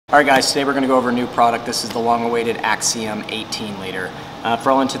Alright guys, today we're going to go over a new product. This is the long-awaited Axiom 18 liter. For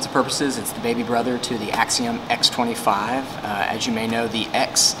all intents and purposes, it's the baby brother to the Axiom X25. As you may know, the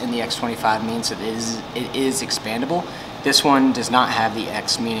X in the X25 means it is expandable. This one does not have the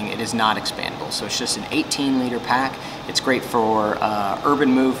X, meaning it is not expandable. So it's just an 18 liter pack. It's great for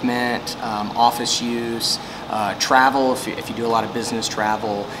urban movement, office use, travel if you do a lot of business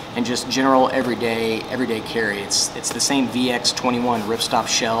travel, and just general everyday carry. It's the same VX21 ripstop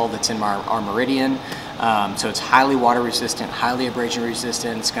shell that's in our Meridian. So it's highly water resistant, highly abrasion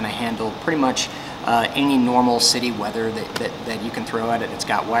resistant. It's going to handle pretty much any normal city weather that you can throw at it. It's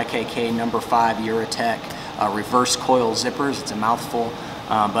got YKK number 5 Eurotech reverse coil zippers. It's a mouthful.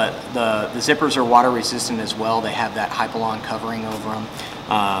 But the zippers are water resistant as well. They have that Hypalon covering over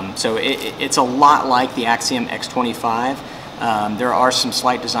them. So it's a lot like the Axiom X25. There are some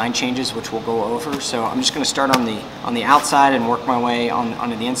slight design changes which we'll go over. So I'm just going to start on the outside and work my way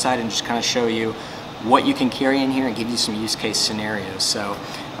onto the inside and just kind of show you what you can carry in here and give you some use case scenarios. So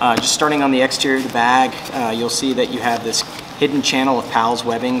just starting on the exterior of the bag, you'll see that you have this hidden channel of PALS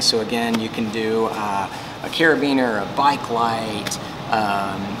webbing. So again, you can do a carabiner, a bike light,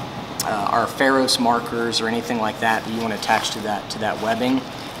 our Pharos markers or anything like that you want to attach to that webbing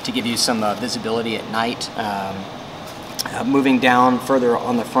to give you some visibility at night. Moving down further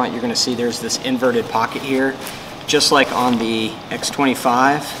on the front, you're going to see there's this inverted pocket here, just like on the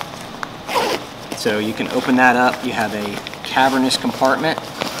X25. So you can open that up. You have a cavernous compartment.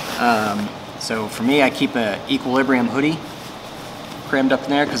 So for me, I keep an Equilibrium hoodie crammed up in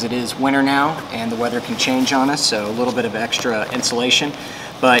there because it is winter now and the weather can change on us, so a little bit of extra insulation.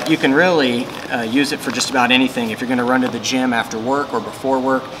 But you can really use it for just about anything. If you're going to run to the gym after work or before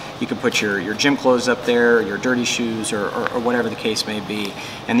work, you can put your gym clothes up there, your dirty shoes, or whatever the case may be.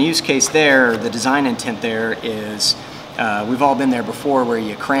 And the use case there, the design intent there is, we've all been there before where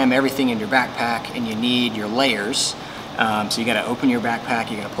you cram everything in your backpack and you need your layers. So you got to open your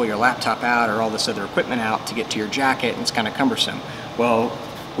backpack, you got to pull your laptop out or all this other equipment out to get to your jacket, and it's kind of cumbersome. Well,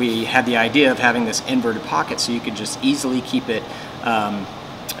 we had the idea of having this inverted pocket so you could just easily keep it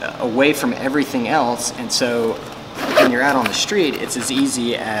away from everything else. And so when you're out on the street, it's as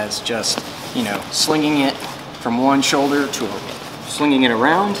easy as just, you know, slinging it from one shoulder to slinging it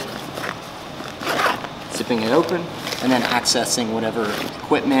around, zipping it open, and then accessing whatever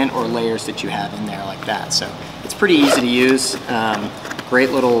equipment or layers that you have in there like that. So it's pretty easy to use. Great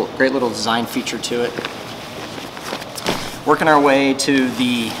little design feature to it. Working our way to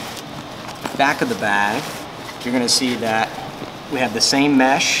the back of the bag, you're going to see that we have the same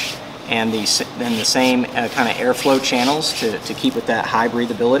mesh and then the same kind of airflow channels to keep with that high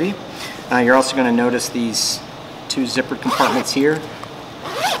breathability. You're also going to notice these two zippered compartments here.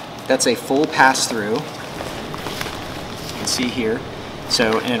 That's a full pass-through. You can see here.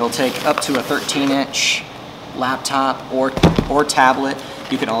 So, and it'll take up to a 13-inch laptop or tablet.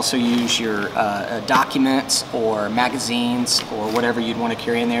 You can also use your documents or magazines or whatever you'd want to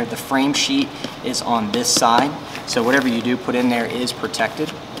carry in there. The frame sheet is on this side, so whatever you do put in there is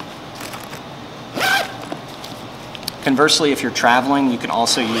protected. Conversely, if you're traveling, you can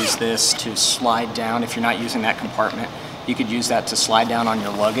also use this to slide down. If you're not using that compartment, you could use that to slide down on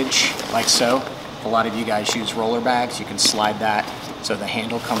your luggage, like so. A lot of you guys use roller bags. You can slide that so the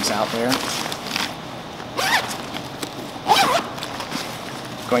handle comes out there.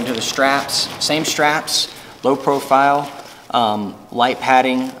 Going to the straps, same straps, low profile, light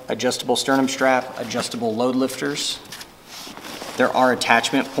padding, adjustable sternum strap, adjustable load lifters. There are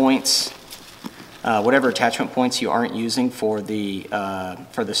attachment points. Whatever attachment points you aren't using for the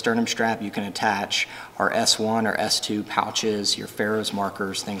sternum strap, you can attach our S1 or S2 pouches, your Pharos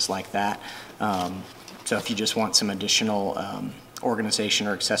markers, things like that. So if you just want some additional organization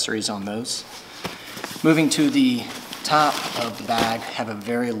or accessories on those. Moving to the top of the bag, have a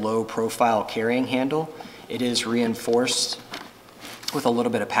very low profile carrying handle. It is reinforced with a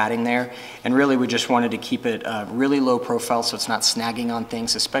little bit of padding there, and really we just wanted to keep it really low profile so it's not snagging on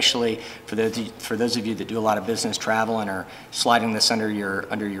things, especially for those of you that do a lot of business travel and are sliding this under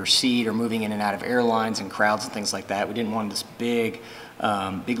your seat or moving in and out of airlines and crowds and things like that. We didn't want this big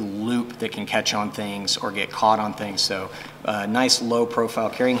loop that can catch on things or get caught on things. So nice low profile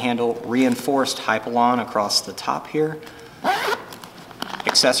carrying handle, reinforced Hypalon across the top here.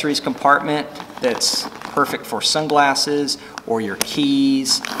 Accessories compartment that's perfect for sunglasses or your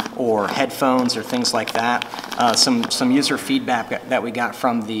keys or headphones or things like that. Some user feedback that we got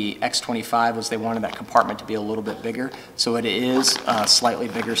from the X25 was they wanted that compartment to be a little bit bigger. So it is slightly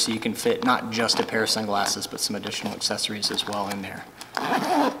bigger so you can fit not just a pair of sunglasses but some additional accessories as well in there.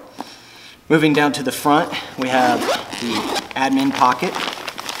 Moving down to the front, we have the admin pocket.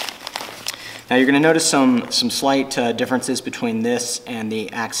 Now you're going to notice some slight differences between this and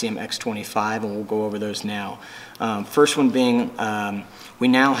the Axiom X25, and we'll go over those now. First one being, we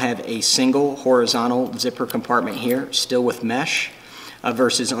now have a single horizontal zipper compartment here, still with mesh,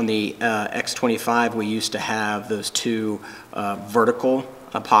 versus on the X25 we used to have those two vertical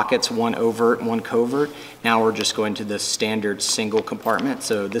pockets, one overt and one covert. Now we're just going to the standard single compartment.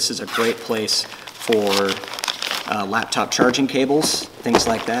 So this is a great place for laptop charging cables, things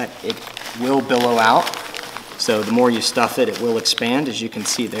like that. It will billow out, so the more you stuff it, it will expand, as you can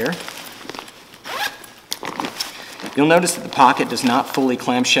see there. You'll notice that the pocket does not fully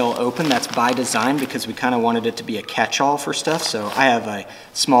clamshell open. That's by design because we kind of wanted it to be a catch-all for stuff. So I have a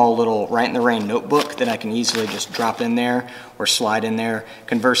small little Right in the Rain notebook that I can easily just drop in there or slide in there.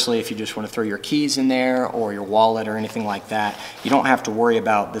 Conversely, if you just want to throw your keys in there or your wallet or anything like that, you don't have to worry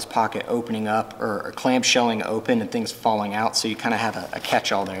about this pocket opening up or clamshelling open and things falling out. So you kind of have a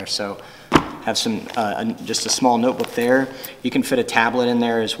catch-all there. So have some just a small notebook there. You can fit a tablet in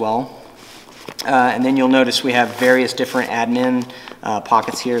there as well. And then you'll notice we have various different admin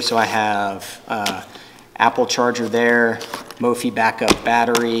pockets here. So I have Apple charger there, Mophie backup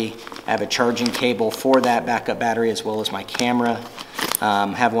battery. I have a charging cable for that backup battery as well as my camera.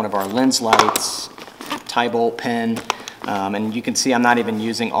 Have one of our lens lights, tie bolt pen, and you can see I'm not even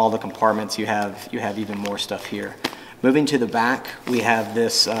using all the compartments. You have even more stuff here. Moving to the back, we have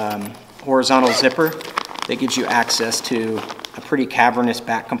this horizontal zipper that gives you access to a pretty cavernous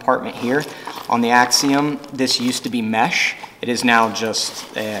back compartment here. On the Axiom, this used to be mesh. It is now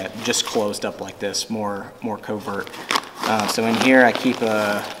just closed up like this, more covert. So in here I keep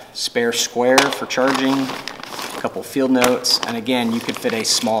a spare square for charging, a couple field notes, and again you could fit a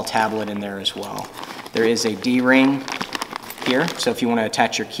small tablet in there as well. There is a D-ring here, so if you want to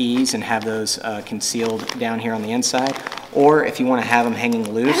attach your keys and have those concealed down here on the inside, or if you want to have them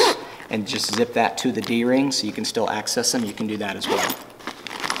hanging loose and just zip that to the D-ring so you can still access them, you can do that as well.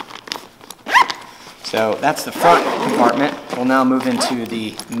 So that's the front compartment. We'll now move into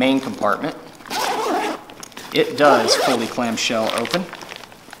the main compartment. It does fully clamshell open,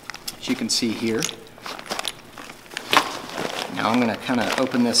 as you can see here. Now I'm going to kind of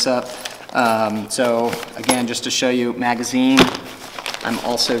open this up. So again, just to show you magazine, I'm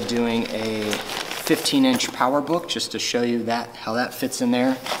also doing a 15-inch PowerBook just to show you how that fits in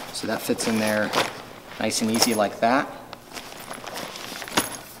there. So that fits in there nice and easy like that.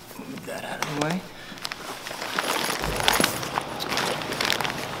 Move that out of the way.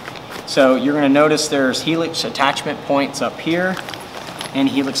 So you're going to notice there's helix attachment points up here and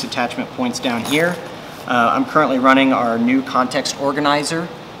helix attachment points down here. I'm currently running our new context organizer.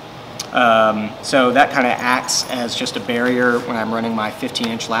 So that kind of acts as just a barrier when I'm running my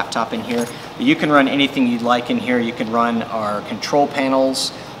 15-inch laptop in here. But you can run anything you'd like in here. You can run our control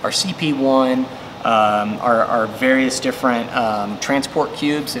panels, our CP1, our various different transport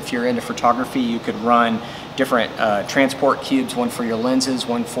cubes. If you're into photography, you could run different transport cubes, one for your lenses,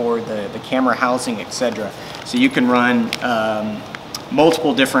 one for the camera housing, etc. So you can run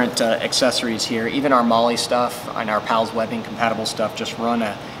multiple different accessories here. Even our Molly stuff and our PALS webbing compatible stuff, just run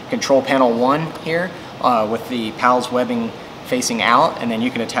a control panel 1 here with the PALS webbing facing out, and then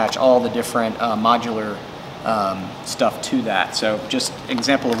you can attach all the different modular stuff to that. So just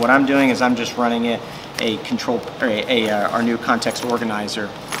example of what I'm doing is I'm just running it our new context organizer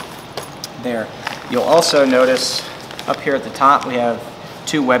there. You'll also notice up here at the top we have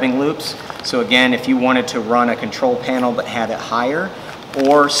 2 webbing loops. So again, if you wanted to run a control panel but have it higher,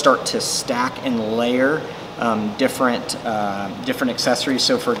 or start to stack and layer different accessories.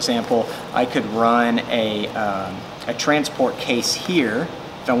 So for example, I could run a transport case here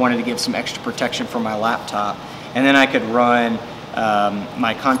if I wanted to give some extra protection for my laptop, and then I could run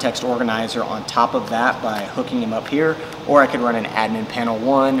my context organizer on top of that by hooking them up here, or I could run an admin panel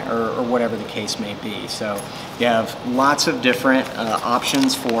 1 or whatever the case may be. So you have lots of different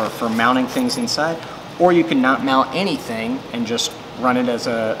options for mounting things inside, or you can not mount anything and just run it as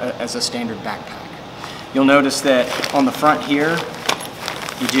a standard backpack. You'll notice that on the front here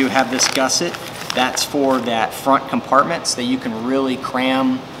you do have this gusset. That's for that front compartment so that you can really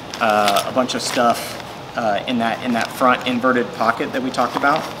cram a bunch of stuff in that front inverted pocket that we talked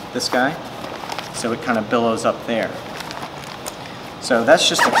about, this guy. So it kind of billows up there. So that's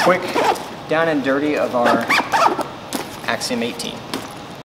just a quick down and dirty of our Axiom 18.